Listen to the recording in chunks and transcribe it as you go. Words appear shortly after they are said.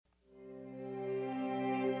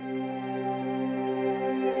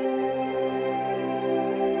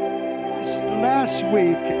last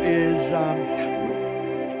week is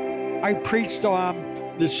I preached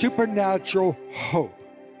on the supernatural hope.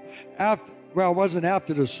 It wasn't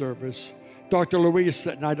after the service. Dr. Luis,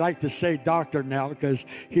 and I'd like to say doctor now because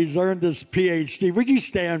he's earned his PhD. Would you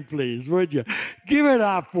stand, please? Would you? Give it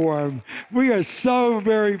up for him. We are so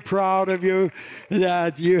very proud of you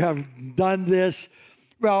that you have done this.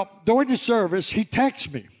 Well, during the service, he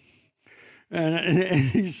texted me. And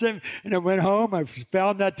he said, and I went home, I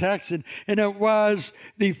found that text, and it was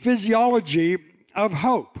the physiology of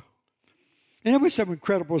hope. And it was some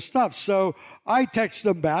incredible stuff. So I texted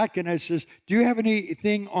him back and I says, do you have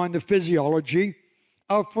anything on the physiology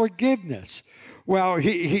of forgiveness? Well,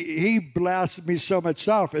 he blasted me so much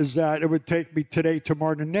stuff as that it would take me today,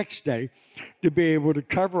 tomorrow, and the next day to be able to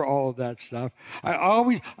cover all of that stuff. I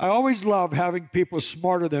always love having people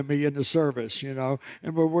smarter than me in the service, and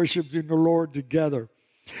we're worshiping the Lord together.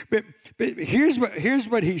 But here's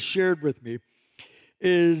what he shared with me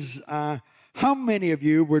is how many of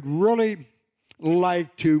you would really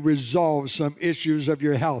like to resolve some issues of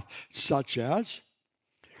your health, such as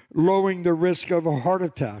lowering the risk of a heart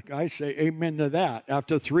attack. I say amen to that.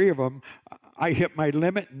 After 3 of them, I hit my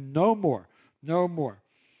limit. No more.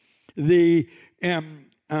 The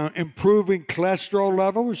improving cholesterol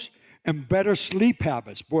levels and better sleep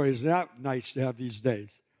habits. Boy, is that nice to have these days.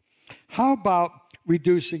 How about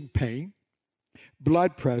reducing pain,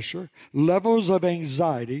 blood pressure, levels of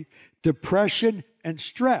anxiety, depression, and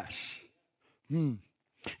stress? And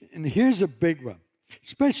here's a big one.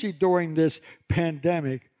 Especially during this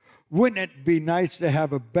pandemic, wouldn't it be nice to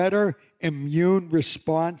have a better immune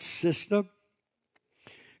response system?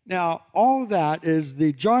 Now, all that is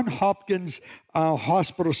the Johns Hopkins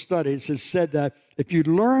Hospital studies has said that if you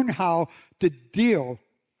learn how to deal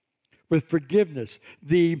with forgiveness,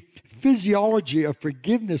 the physiology of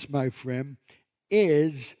forgiveness, my friend,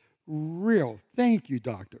 is real. Thank you,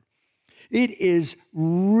 doctor. It is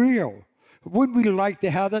real. Wouldn't we like to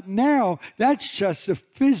have that? Now, that's just the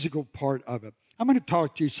physical part of it. I'm going to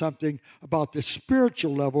talk to you something about the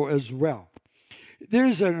spiritual level as well.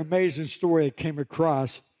 There's an amazing story I came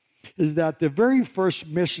across, is that the very first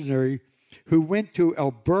missionary who went to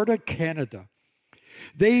Alberta, Canada,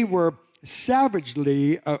 they were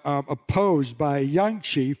savagely opposed by a young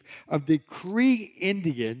chief of the Cree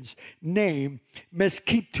Indians named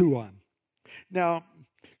Meskiptuan. Now,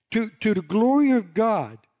 to the glory of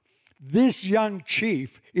God, this young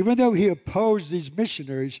chief, even though he opposed these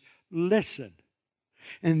missionaries, listened.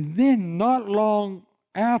 And then not long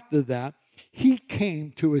after that, he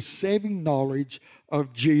came to a saving knowledge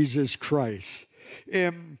of Jesus Christ.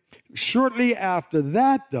 Shortly after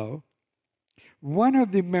that, though, one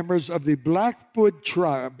of the members of the Blackfoot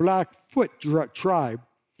tribe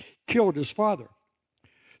killed his father.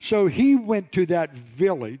 So he went to that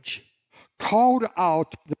village, called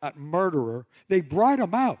out that murderer. They brought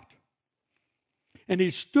him out. And he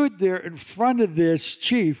stood there in front of this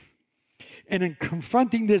chief, and in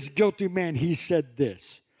confronting this guilty man, he said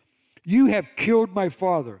this: "You have killed my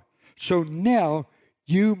father, so now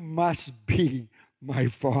you must be my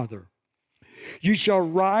father. You shall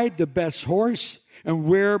ride the best horse and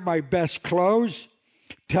wear my best clothes.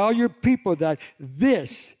 Tell your people that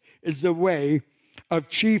this is the way of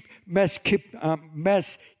Chief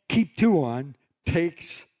Meskiptuan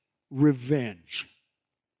takes revenge."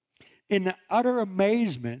 In utter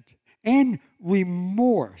amazement and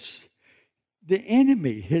remorse, the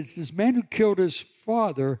enemy, this man who killed his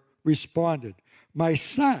father, responded, "My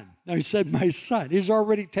son." Now he said, "My son." He's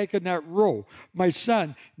already taken that role. "My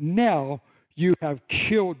son, now you have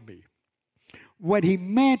killed me." What he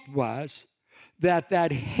meant was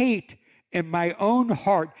that hate in my own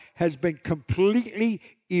heart has been completely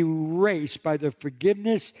erased by the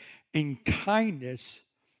forgiveness and kindness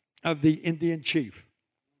of the Indian chief.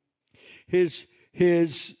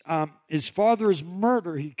 His father's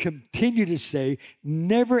murder, he continued to say,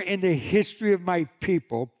 "Never in the history of my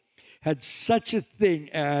people had such a thing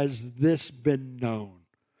as this been known.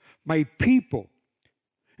 My people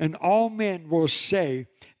and all men will say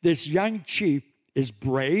this young chief is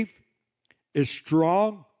brave, is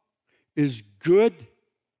strong, is good,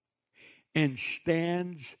 and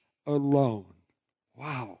stands alone."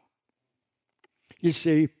 Wow. You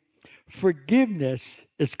see, forgiveness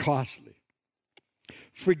is costly.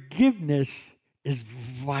 Forgiveness is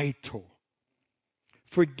vital.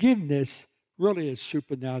 Forgiveness really is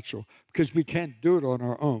supernatural because we can't do it on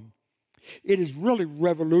our own. It is really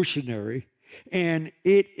revolutionary, and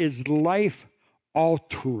it is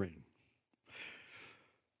life-altering.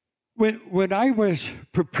 When I was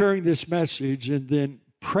preparing this message and then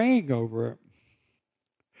praying over it,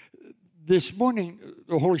 this morning,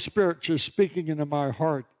 the Holy Spirit just speaking into my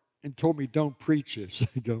heart and told me, don't preach this.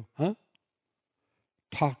 I go, huh?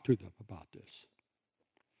 Talk to them about this.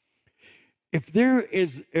 If there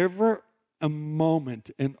is ever a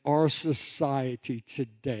moment in our society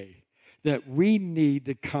today that we need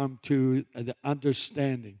to come to the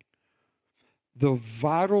understanding, the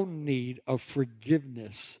vital need of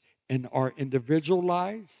forgiveness in our individual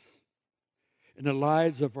lives, in the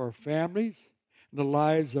lives of our families, in the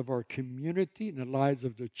lives of our community, in the lives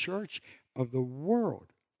of the church, of the world,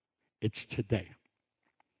 it's today.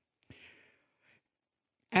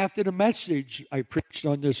 After the message I preached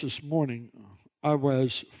on this morning, I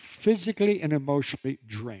was physically and emotionally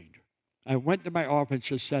drained. I went to my office,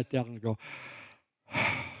 just sat down and go,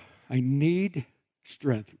 I need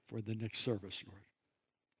strength for the next service, Lord.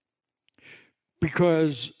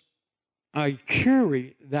 Because I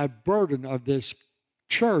carry that burden of this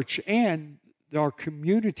church and our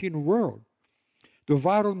community and world, the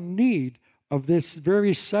vital need of this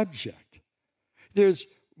very subject. There's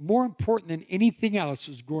more important than anything else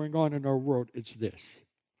is going on in our world, it's this.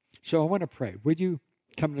 So I want to pray. Would you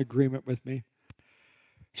come in agreement with me?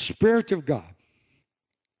 Spirit of God,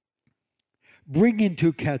 bring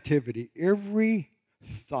into captivity every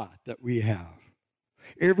thought that we have,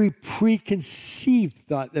 every preconceived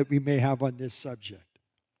thought that we may have on this subject.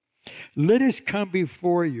 Let us come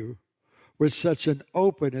before you with such an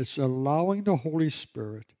openness, allowing the Holy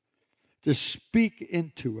Spirit to speak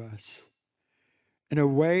into us in a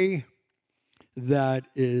way that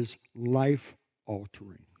is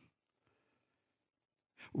life-altering.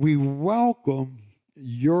 We welcome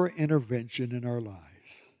your intervention in our lives.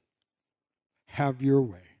 Have your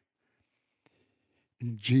way.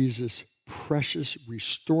 In Jesus' precious,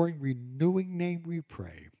 restoring, renewing name we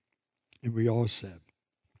pray. And we all said,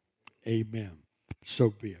 amen.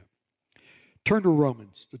 So be it. Turn to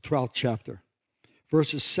Romans, the 12th chapter.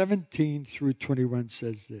 Verses 17 through 21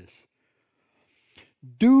 says this.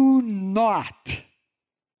 Do not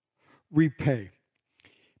repay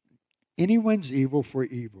anyone's evil for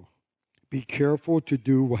evil. Be careful to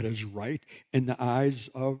do what is right in the eyes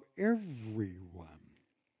of everyone.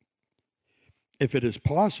 If it is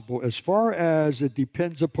possible, as far as it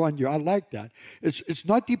depends upon you. I like that. It's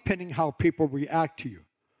not depending how people react to you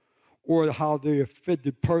or how the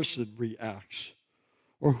offended person reacts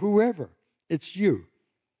or whoever. It's you.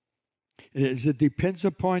 And as it depends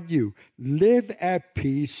upon you, live at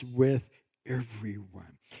peace with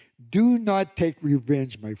everyone. Do not take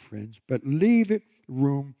revenge, my friends, but leave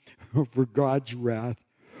room for God's wrath,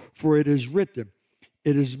 for it is written,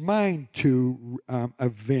 it is mine to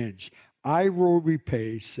avenge. I will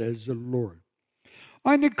repay, says the Lord.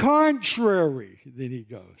 On the contrary, then he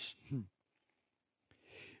goes,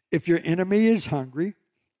 if your enemy is hungry,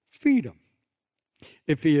 feed him.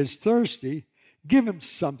 If he is thirsty, give him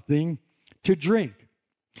something to drink.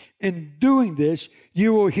 In doing this,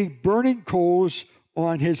 you will heap burning coals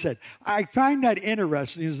on his head. I find that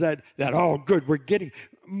interesting is that oh, good, we're getting,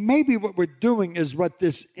 maybe what we're doing is what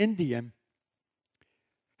this Indian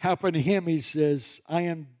happened to him. He says, I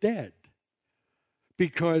am dead.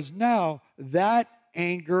 Because now that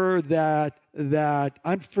anger, that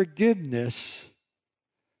unforgiveness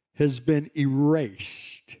has been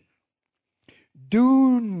erased.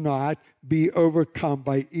 Do not be overcome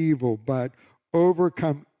by evil, but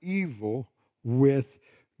overcome evil with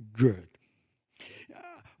good.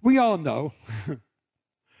 We all know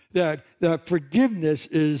that forgiveness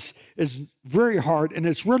is very hard, and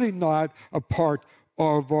it's really not a part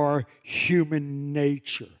of our human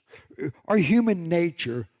nature. Our human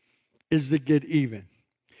nature is to get even,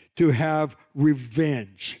 to have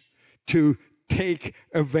revenge, to take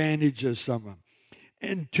advantage of someone,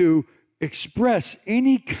 and to express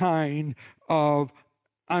any kind of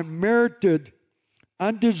unmerited,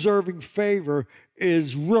 undeserving favor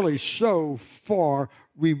is really so far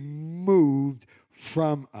removed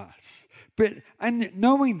from us. But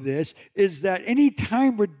knowing this is that any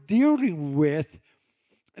time we're dealing with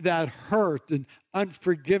that hurt and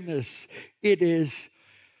unforgiveness, it's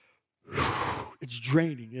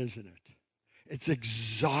draining, isn't it? It's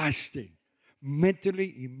exhausting,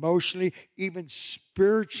 mentally, emotionally, even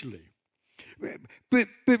spiritually. But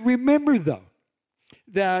remember, though,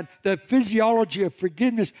 that the physiology of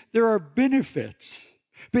forgiveness, there are benefits.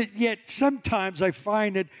 But yet sometimes I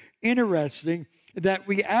find it interesting that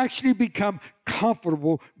we actually become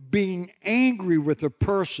comfortable being angry with a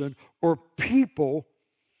person or people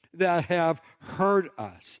that have hurt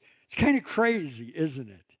us. It's kind of crazy, isn't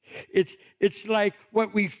it? It's like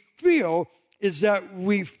what we feel is that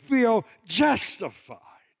we feel justified.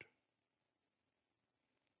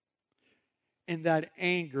 in that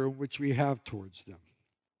anger which we have towards them.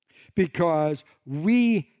 Because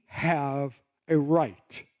we have a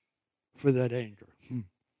right for that anger.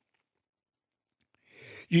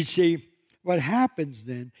 You see, what happens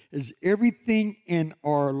then is everything in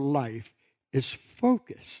our life is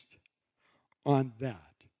focused on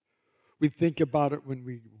that. We think about it when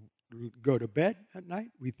we go to bed at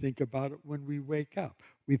night. We think about it when we wake up.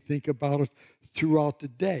 We think about it throughout the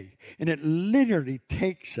day. And it literally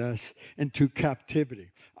takes us into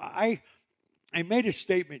captivity. I made a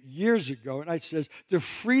statement years ago, and I says, the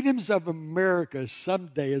freedoms of America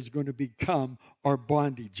someday is going to become our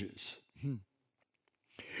bondages.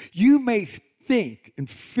 You may think and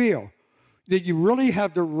feel that you really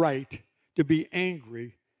have the right to be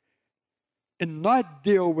angry and not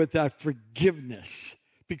deal with that forgiveness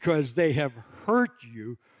because they have hurt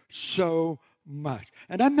you so much.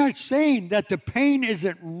 And I'm not saying that the pain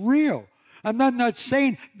isn't real. I'm not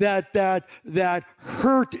saying that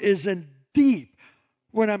hurt isn't deep.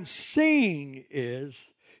 What I'm saying is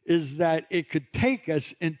that it could take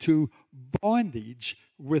us into bondage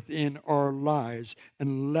within our lives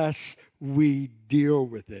unless we deal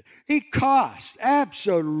with it. It costs,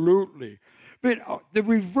 absolutely. But the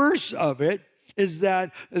reverse of it is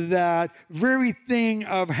that very thing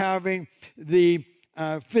of having the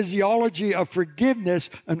physiology of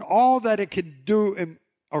forgiveness and all that it can do in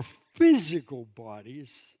our physical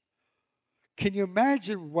bodies. Can you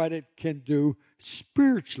imagine what it can do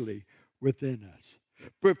spiritually within us?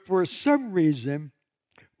 But for some reason,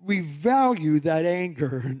 we value that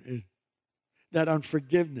anger and that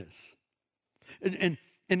unforgiveness. And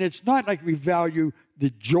it's not like we value the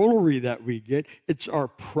jewelry that we get. It's our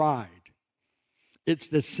pride. It's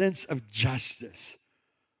the sense of justice.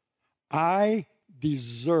 I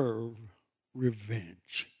deserve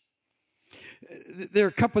revenge. There are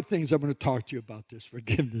a couple of things I'm going to talk to you about this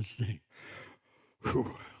forgiveness thing.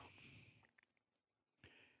 Whew.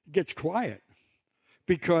 It gets quiet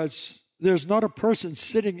because there's not a person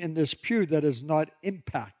sitting in this pew that is not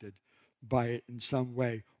impacted by it in some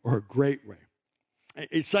way or a great way.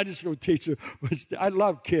 A Sunday school teacher I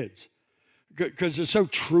love kids because they're so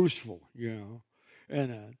truthful, you know.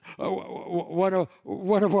 And one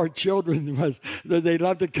of our children was they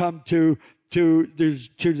love to come to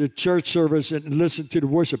the church service and listen to the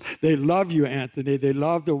worship. They love you, Anthony. They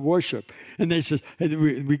love the worship. And they says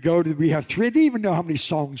we have three. They didn't even know how many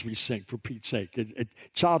songs we sing, for Pete's sake. A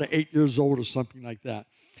child of 8 years old or something like that.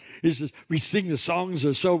 He says, we sing the songs,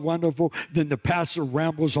 they're so wonderful. Then the pastor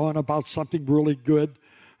rambles on about something really good.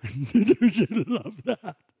 You love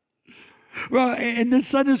that. Well, in the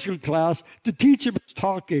Sunday school class, the teacher was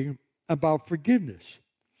talking about forgiveness.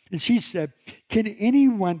 And she said, can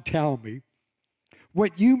anyone tell me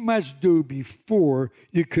what you must do before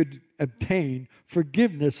you could obtain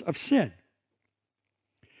forgiveness of sin?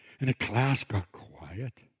 And the class got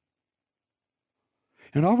quiet.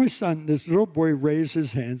 And all of a sudden, this little boy raised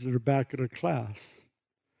his hands in the back of the class.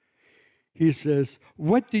 He says,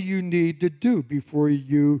 what do you need to do before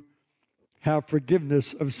you have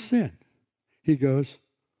forgiveness of sin? He goes,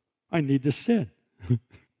 I need to sin.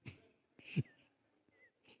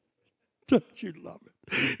 Don't you love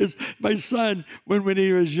it? My son, when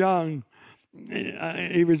he was young,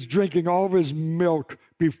 he was drinking all of his milk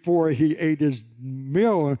before he ate his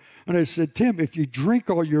meal. And I said, Tim, if you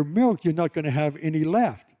drink all your milk, you're not going to have any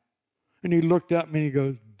left. And he looked at me and he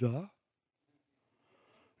goes, duh.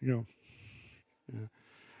 You know.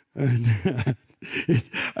 And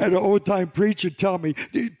I had an old-time preacher tell me,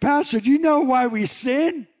 Pastor, do you know why we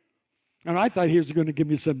sin? And I thought he was going to give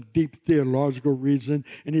me some deep theological reason.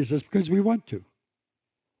 And he says, because we want to.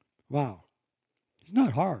 Wow. It's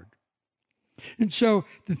not hard. And so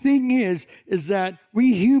the thing is that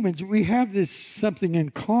we humans, we have this something in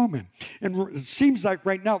common. And it seems like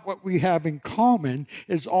right now what we have in common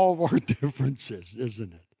is all of our differences,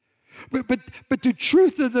 isn't it? But the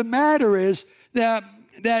truth of the matter is that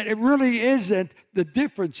it really isn't the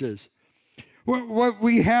differences. What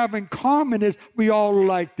we have in common is we all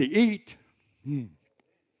like to eat.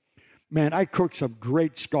 Man, I cooked some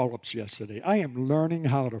great scallops yesterday. I am learning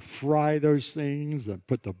how to fry those things and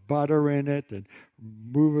put the butter in it and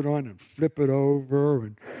move it on and flip it over.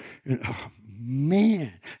 And oh,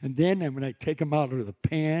 man. And then when I take them out of the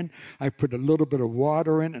pan, I put a little bit of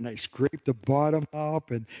water in and I scrape the bottom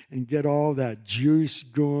up and get all that juice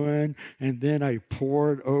going. And then I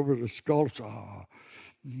pour it over the scallops. Oh,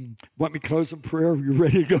 want me to close in prayer? Are you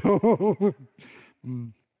ready to go?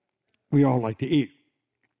 We all like to eat.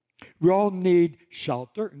 We all need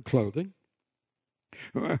shelter and clothing.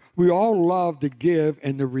 We all love to give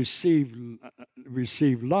and to receive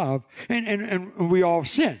love. And we all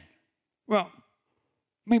sin. Well,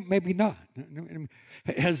 maybe not.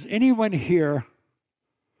 Has anyone here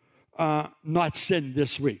not sinned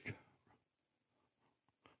this week?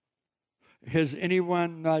 Has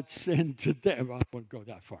anyone not sinned today? Well, I won't go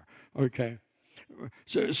that far. Okay.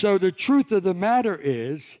 So the truth of the matter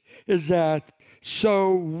is that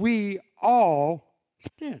so we all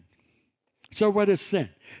sin. So what is sin?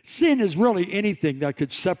 Sin is really anything that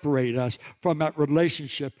could separate us from that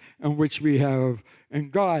relationship in which we have in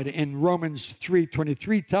God. And Romans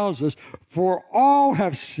 3:23 tells us, for all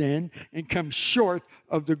have sinned and come short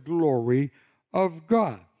of the glory of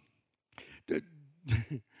God.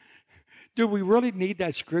 Do we really need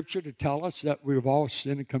that scripture to tell us that we've all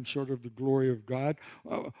sinned and come short of the glory of God?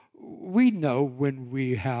 We know when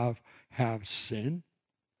we have sinned.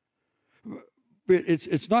 But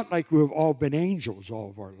it's not like we've all been angels all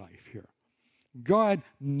of our life here. God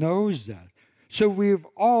knows that. So we've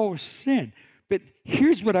all sinned. But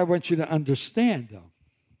here's what I want you to understand, though.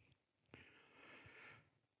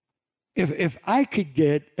 If I could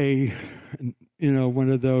get one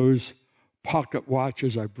of those pocket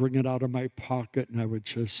watches, I bring it out of my pocket and I would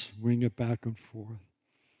just swing it back and forth.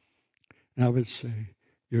 And I would say,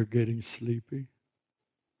 you're getting sleepy.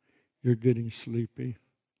 You're getting sleepy.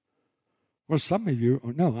 Well, some of you,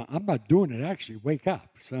 no, I'm not doing it actually. Wake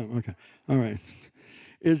up. So, okay. All right.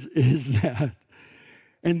 Is that.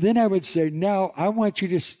 And then I would say, now I want you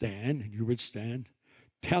to stand, and you would stand.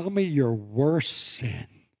 Tell me your worst sin.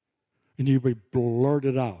 And you would blurt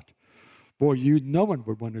it out. Boy, no one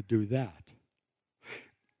would want to do that.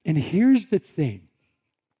 And here's the thing.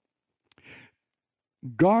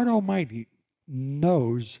 God Almighty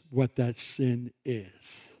knows what that sin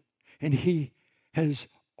is. And He has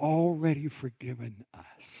already forgiven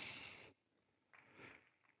us.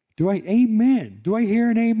 Amen? Do I hear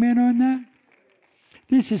an amen on that?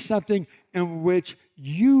 This is something in which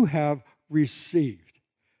you have received.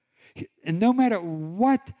 And no matter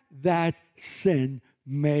what that sin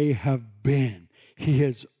may have been, He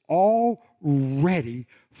has already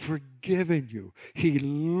forgiven you. He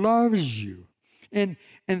loves you. And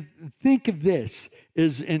think of this,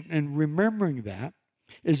 and remembering that,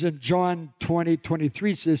 is in John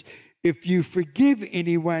 20:23 says, if you forgive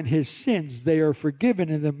anyone his sins, they are forgiven.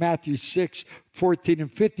 And then Matthew 6:14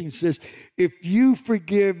 and 15 says, if you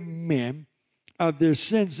forgive men of their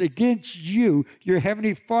sins against you, your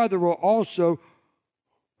heavenly Father will also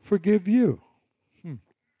forgive you.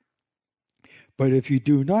 But if you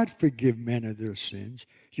do not forgive men of their sins,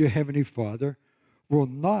 your heavenly Father will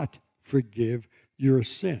not forgive your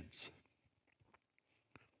sins.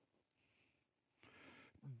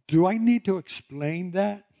 Do I need to explain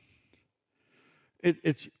that?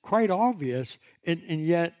 It's quite obvious, and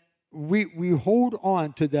yet we hold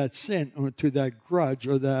on to that sin or to that grudge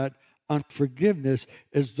or that unforgiveness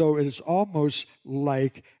as though it is almost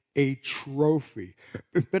like a trophy.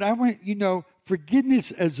 But I want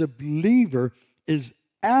forgiveness as a believer is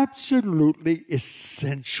absolutely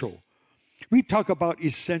essential. We talk about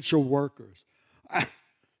essential workers.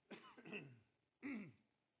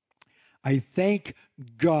 I thank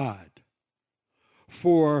God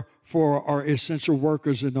for our essential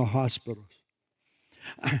workers in the hospitals.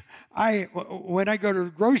 When I go to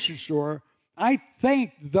the grocery store, I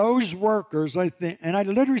thank those workers, and I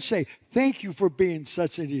literally say, thank you for being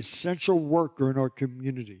such an essential worker in our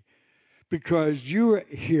community, because you're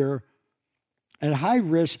here at high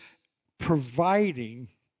risk providing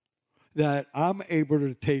that I'm able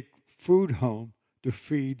to take food home to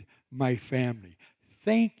feed my family.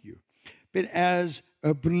 Thank you. But as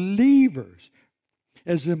believers,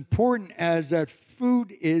 as important as that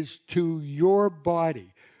food is to your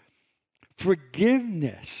body,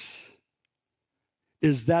 forgiveness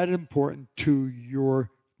is that important to your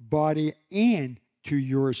body and to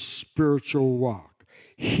your spiritual walk.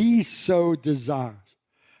 He so desires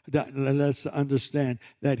that let's understand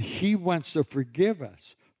that He wants to forgive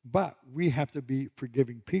us, but we have to be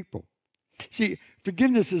forgiving people. See,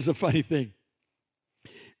 forgiveness is a funny thing.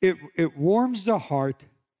 It warms the heart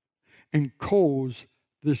and cools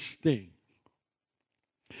the sting.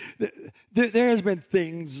 There has been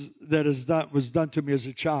things that was done to me as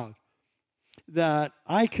a child that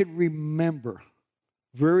I can remember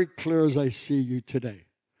very clear as I see you today.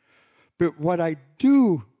 But what I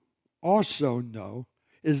do also know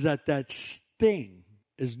is that sting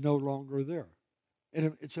is no longer there.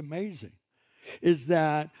 And it's amazing. Is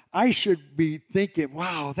that I should be thinking,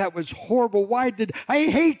 wow, that was horrible. Why did I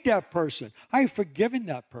hate that person? I've forgiven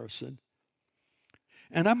that person.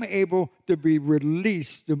 And I'm able to be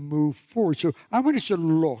released to move forward. So I want us to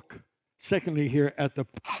look, secondly, here at the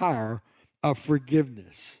power of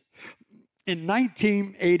forgiveness. In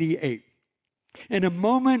 1988, In a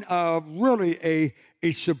moment of really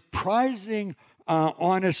a surprising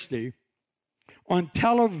honesty on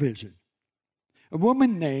television, a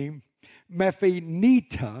woman named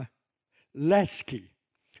Mephinita Lesky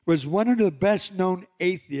was one of the best-known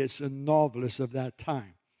atheists and novelists of that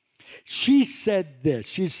time. She said this.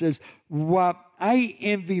 She says, what I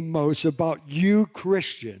envy most about you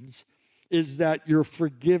Christians is that your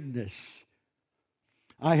forgiveness.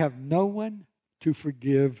 I have no one to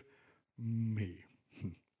forgive me. A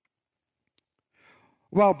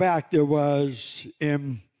while back there was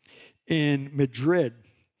in Madrid,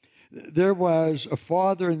 there was a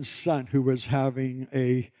father and son who was having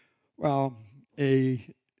a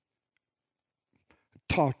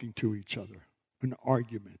talking to each other, an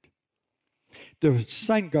argument. The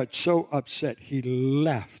son got so upset he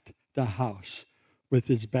left the house with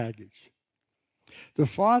his baggage. The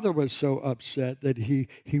father was so upset that he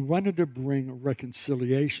wanted to bring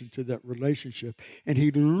reconciliation to that relationship, and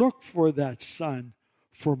he looked for that son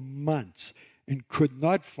for months and could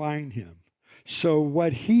not find him. So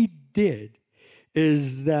what he did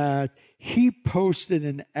is that he posted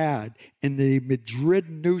an ad in the Madrid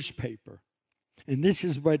newspaper, and this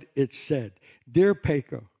is what it said. Dear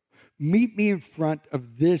Paco, meet me in front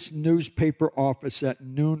of this newspaper office at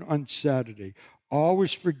noon on Saturday.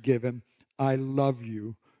 Always forgive him. I love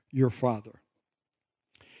you, your father.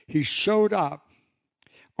 He showed up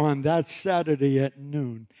on that Saturday at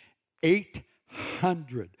noon.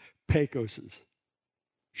 800 Pecoses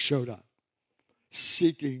showed up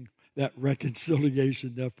seeking that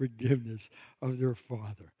reconciliation, that forgiveness of their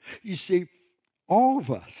father. You see, all of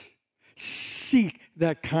us seek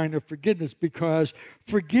that kind of forgiveness because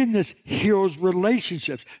forgiveness heals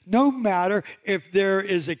relationships. No matter if there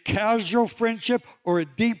is a casual friendship or a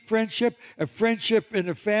deep friendship, a friendship in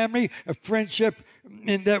a family, a friendship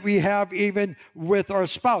in that we have even with our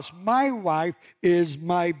spouse. My wife is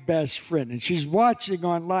my best friend, and she's watching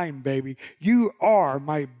online, baby. You are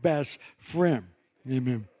my best friend.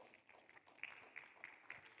 Amen.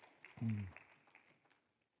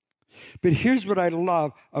 But here's what I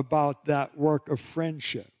love about that work of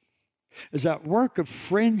friendship, is that work of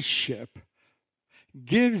friendship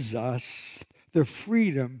gives us the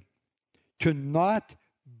freedom to not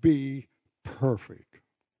be perfect.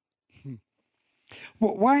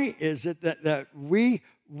 Well, why is it that we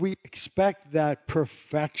expect that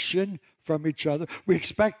perfection from each other? We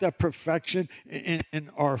expect that perfection in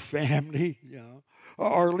our family, you know.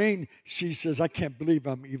 Arlene, she says, I can't believe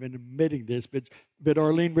I'm even admitting this, but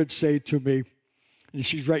Arlene would say to me, and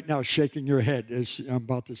she's right now shaking her head as I'm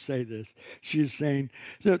about to say this. She's saying,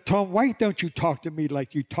 Tom, why don't you talk to me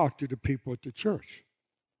like you talk to the people at the church?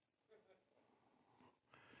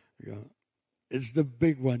 Yeah, it's the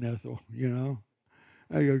big one, Ethel, you know.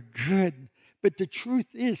 I go, good. But the truth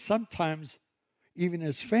is, sometimes, even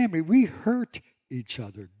as family, we hurt each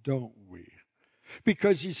other, don't we?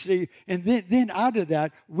 Because you see, and then out of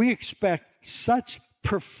that, we expect such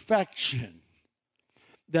perfection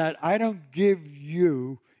that I don't give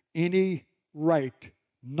you any right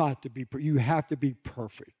not to be perfect. You have to be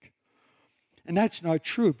perfect. And that's not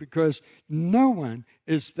true because no one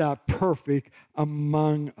is that perfect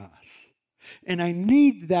among us. And I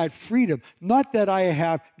need that freedom. Not that I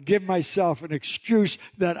have give myself an excuse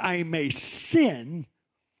that I may sin.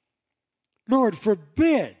 Lord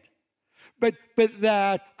forbid. But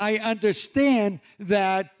that I understand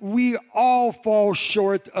that we all fall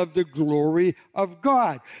short of the glory of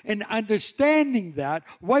God. And understanding that,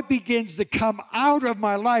 what begins to come out of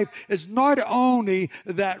my life is not only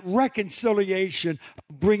that reconciliation,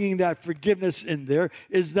 bringing that forgiveness in there,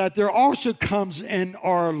 is that there also comes in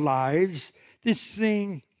our lives this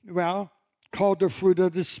thing, well, called the fruit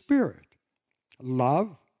of the Spirit.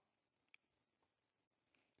 Love.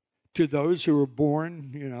 To those who were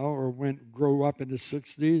born, you know, or grow up in the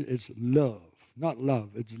 60s, it's love. Not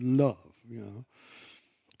love, it's love, you know.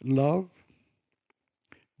 Love,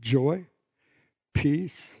 joy,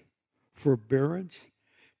 peace, forbearance,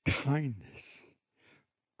 kindness,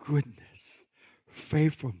 goodness,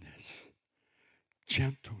 faithfulness,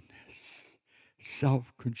 gentleness,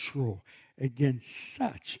 self-control. Against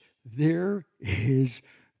such, there is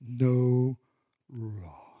no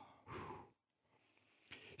law.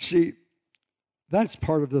 See, that's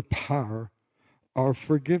part of the power of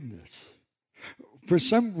forgiveness. For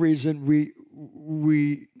some reason,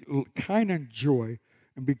 we kind of enjoy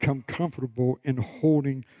and become comfortable in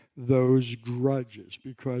holding those grudges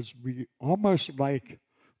because we almost like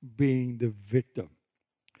being the victim.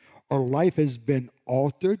 Our life has been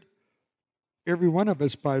altered, every one of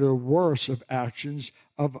us, by the worst of actions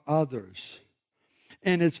of others.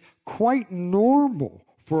 And it's quite normal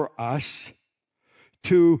for us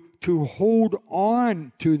to hold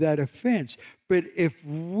on to that offense. But if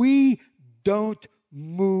we don't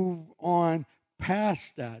move on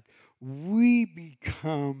past that, we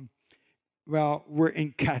become, well, we're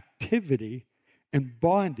in captivity and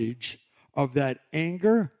bondage of that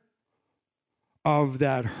anger, of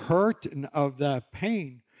that hurt, and of that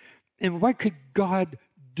pain. And what could God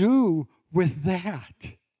do with that?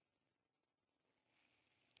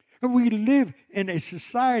 And we live in a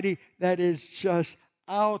society that is just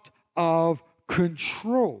out of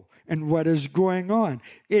control in what is going on.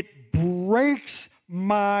 It breaks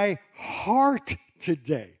my heart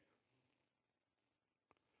today.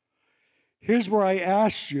 Here's where I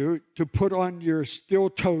ask you to put on your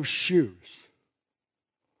steel-toe shoes.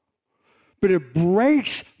 But it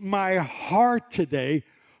breaks my heart today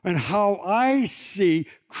and how I see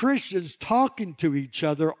Christians talking to each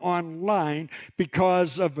other online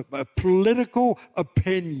because of political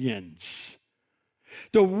opinions.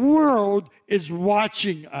 The world is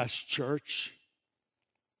watching us, church.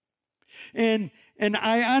 And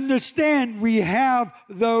I understand we have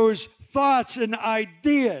those thoughts and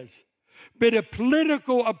ideas. But a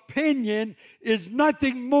political opinion is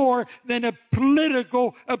nothing more than a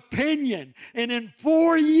political opinion. And in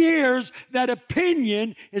 4 years, that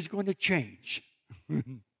opinion is going to change.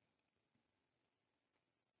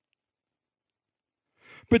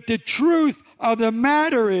 But the truth of the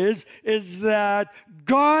matter is that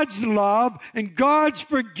God's love and God's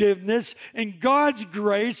forgiveness and God's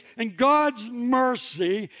grace and God's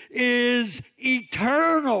mercy is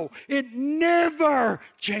eternal. It never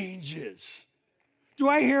changes. Do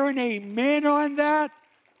I hear an amen on that?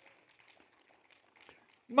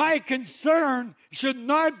 My concern should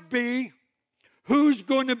not be who's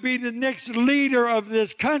going to be the next leader of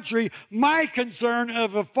this country. My concern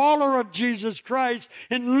of a follower of Jesus Christ,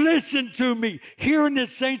 and listen to me, here in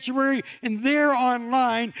this sanctuary and there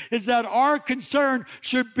online, is that our concern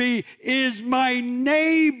should be, is my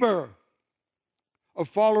neighbor a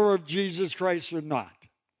follower of Jesus Christ or not?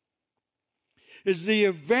 Is the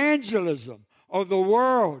evangelism of the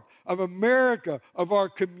world, of America, of our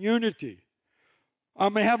community?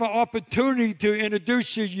 I'm going to have an opportunity to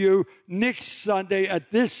introduce you next Sunday at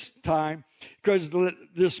this time, because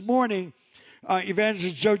this morning,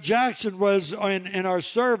 Evangelist Joe Jackson was in our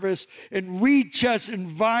service, and we just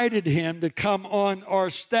invited him to come on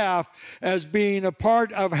our staff as being a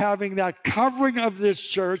part of having that covering of this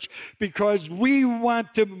church, because we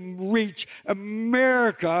want to reach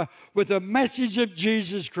America with the message of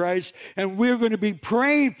Jesus Christ, and we're going to be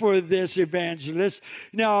praying for this evangelist.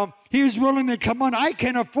 Now, he was willing to come on. I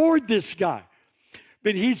can't afford this guy.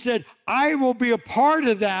 But he said, I will be a part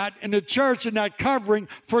of that in the church and that covering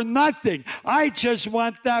for nothing. I just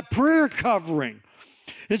want that prayer covering.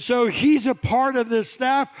 And so he's a part of this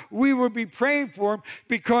staff. We will be praying for him,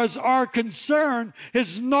 because our concern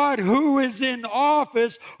is not who is in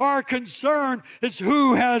office. Our concern is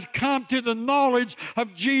who has come to the knowledge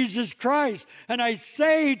of Jesus Christ. And I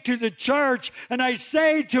say to the church, and I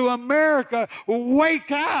say to America, wake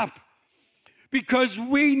up. Because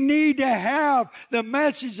we need to have the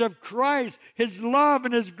message of Christ, His love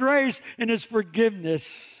and His grace and His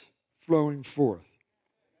forgiveness flowing forth.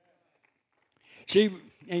 See,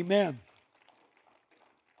 amen.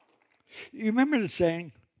 You remember the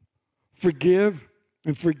saying, forgive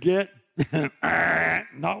and forget,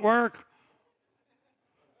 not work?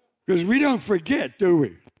 Because we don't forget, do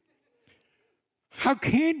we? How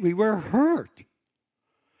can we? We're hurt.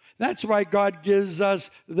 That's why God gives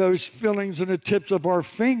us those fillings in the tips of our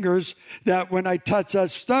fingers that when I touch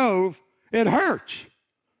that stove, it hurts.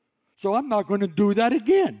 So I'm not going to do that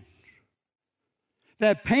again.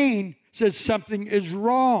 That pain says something is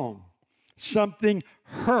wrong. Something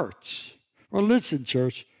hurts. Well, listen,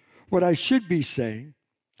 church. What I should be saying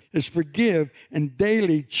is forgive and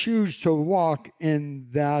daily choose to walk in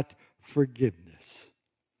that forgiveness.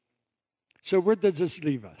 So where does this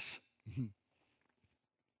leave us?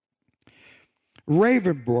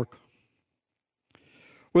 Ravensbrück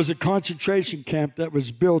was a concentration camp that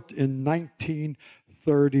was built in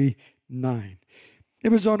 1939.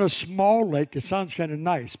 It was on a small lake. It sounds kind of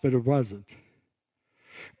nice, but it wasn't.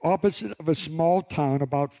 Opposite of a small town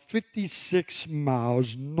about 56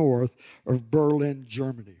 miles north of Berlin,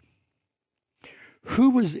 Germany. Who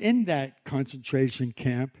was in that concentration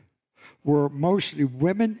camp were mostly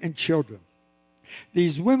women and children.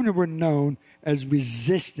 These women were known as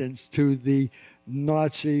resistance to the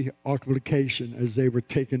Nazi occupation as they were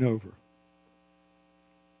taken over.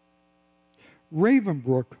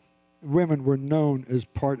 Ravensbrück women were known as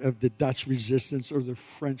part of the Dutch resistance or the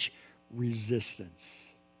French resistance.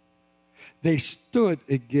 They stood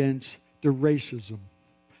against the racism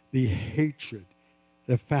the hatred,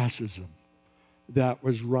 the fascism that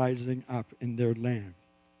was rising up in their land.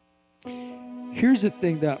 Here's the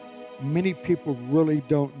thing that many people really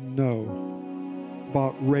don't know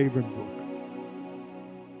about Ravenbrook.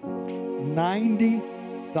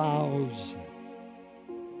 90,000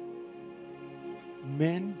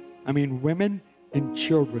 women and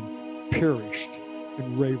children perished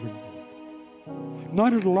in Ravenbrook.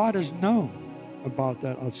 Not a lot is known about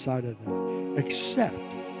that outside of that, except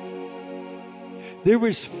there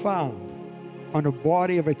was found on the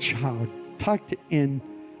body of a child tucked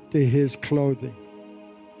into his clothing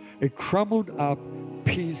a crumbled up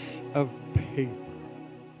piece of paper.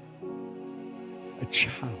 A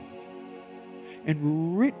child.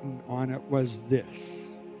 And written on it was this: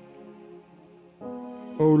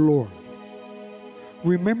 O Lord,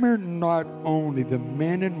 remember not only the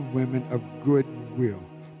men and women of good will,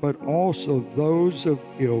 but also those of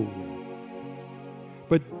ill will.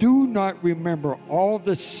 But do not remember all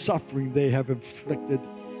the suffering they have inflicted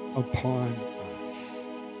upon us.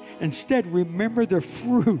 Instead, remember the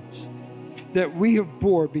fruits that we have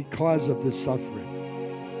bore because of the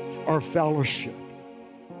suffering, our fellowship,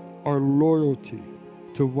 our loyalty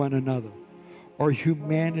to one another, our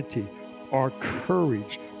humanity, our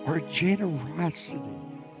courage, our generosity,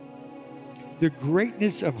 the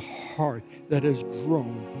greatness of heart that has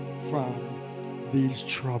grown from these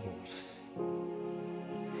troubles.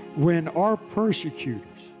 When our persecutors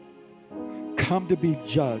come to be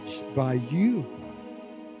judged by you,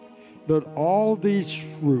 let all these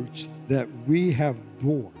fruits that we have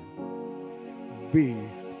borne be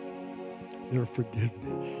their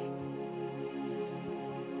forgiveness.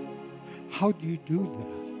 How do you do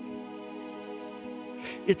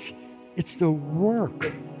that? It's the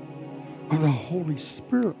work of the Holy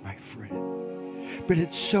Spirit, my friend. But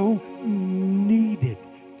it's so needed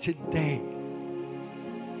today.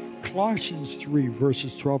 Colossians 3,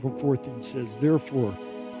 verses 12 and 14 says, therefore,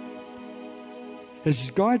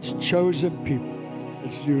 as God's chosen people,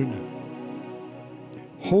 as you know,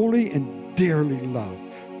 holy and dearly loved,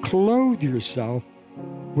 clothe yourself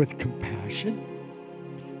with compassion,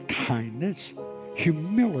 kindness,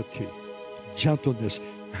 humility, gentleness,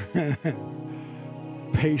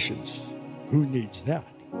 patience. Who needs that?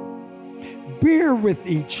 Bear with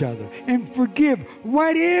each other and forgive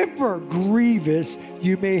whatever grievous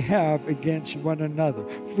you may have against one another.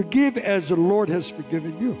 Forgive as the Lord has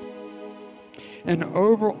forgiven you. And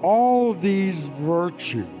over all these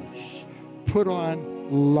virtues, put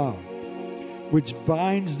on love, which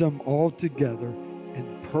binds them all together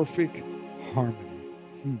in perfect harmony.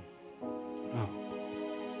 Oh.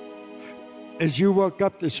 As you woke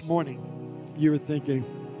up this morning, you were thinking,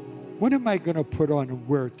 what am I going to put on and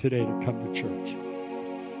wear today to come to church?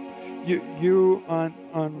 You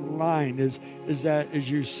online, is that as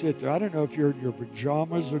you sit there, I don't know if you're in your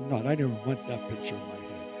pajamas or not. I didn't want that picture in my head,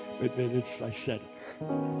 but I said it.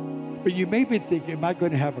 But you may be thinking, am I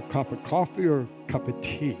going to have a cup of coffee or a cup of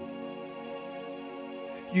tea?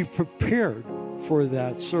 You prepared for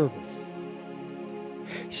that service.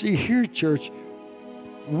 See, here, church,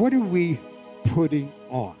 what are we putting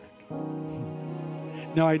on?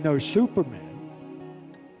 Now, I know Superman.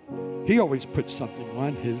 He always puts something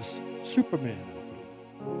on his Superman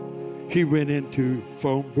outfit. He went into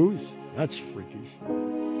phone booths. That's freaky.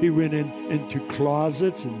 He went into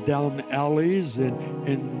closets and down alleys and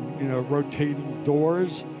rotating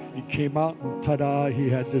doors. He came out and ta-da, he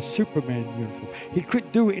had this Superman uniform. He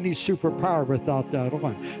couldn't do any superpower without that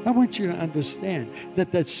on. I want you to understand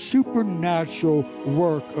that that supernatural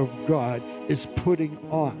work of God is putting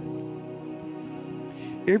on.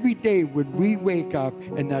 Every day when we wake up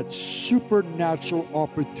and that supernatural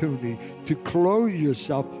opportunity to clothe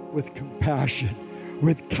yourself with compassion,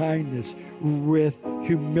 with kindness, with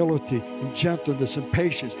humility and gentleness and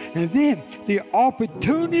patience. And then the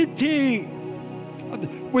opportunity,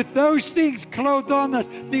 with those things clothed on us,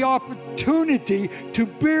 the opportunity to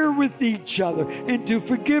bear with each other and to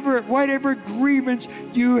forgive whatever grievance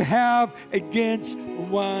you have against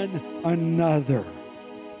one another.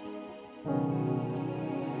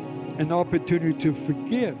 An opportunity to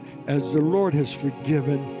forgive as the Lord has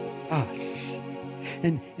forgiven us.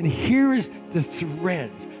 And here is the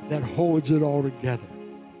threads that holds it all together.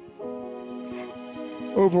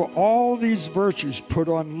 Over all these virtues put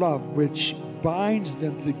on love, which binds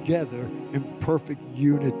them together in perfect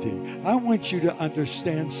unity. I want you to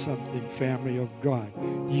understand something, family of God.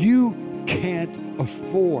 You can't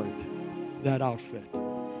afford that outfit.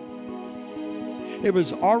 It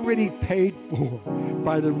was already paid for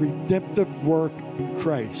by the redemptive work in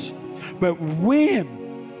Christ. But when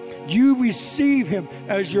you receive Him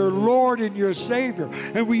as your Lord and your Savior.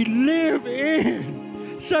 And we live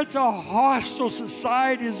in such a hostile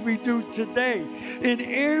society as we do today. In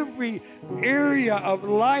every area of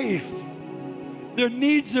life, there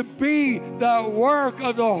needs to be that work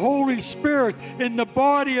of the Holy Spirit in the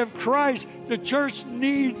body of Christ. The church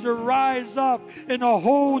needs to rise up in a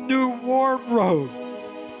whole new wardrobe.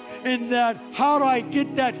 And that, how do I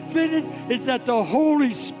get that fitted? Is that the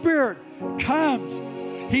Holy Spirit comes.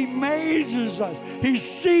 He measures us. He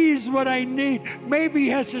sees what I need. Maybe He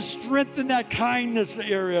has to strengthen that kindness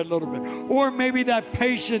area a little bit. Or maybe that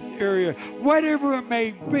patient area. Whatever it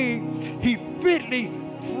may be, He fitly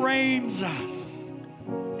frames us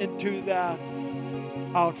into that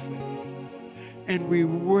outfit. And we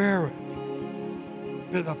wear it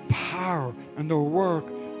to the power and the work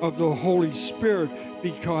of the Holy Spirit,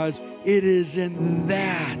 because it is in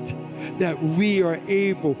that we are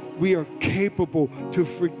capable to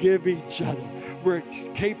forgive each other. We're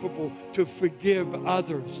capable to forgive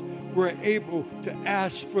others. We're able to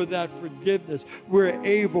ask for that forgiveness. We're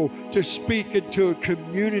able to speak into a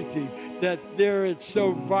community that there it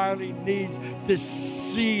so vitally needs to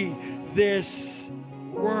see this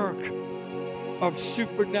work of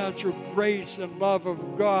supernatural grace and love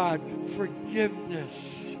of God,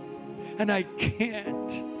 forgiveness. And I can't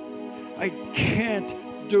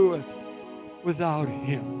do it without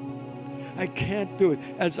Him. I can't do it.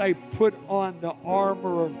 As I put on the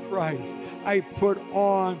armor of Christ, I put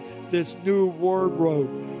on this new wardrobe,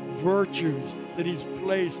 virtues that He's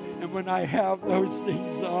placed. And when I have those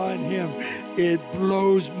things on Him, it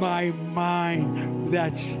blows my mind.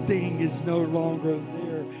 That sting is no longer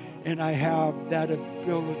there. And I have that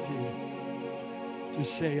ability to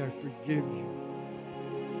say, I forgive you.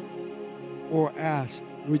 Or ask,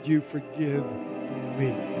 would you forgive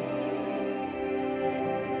me?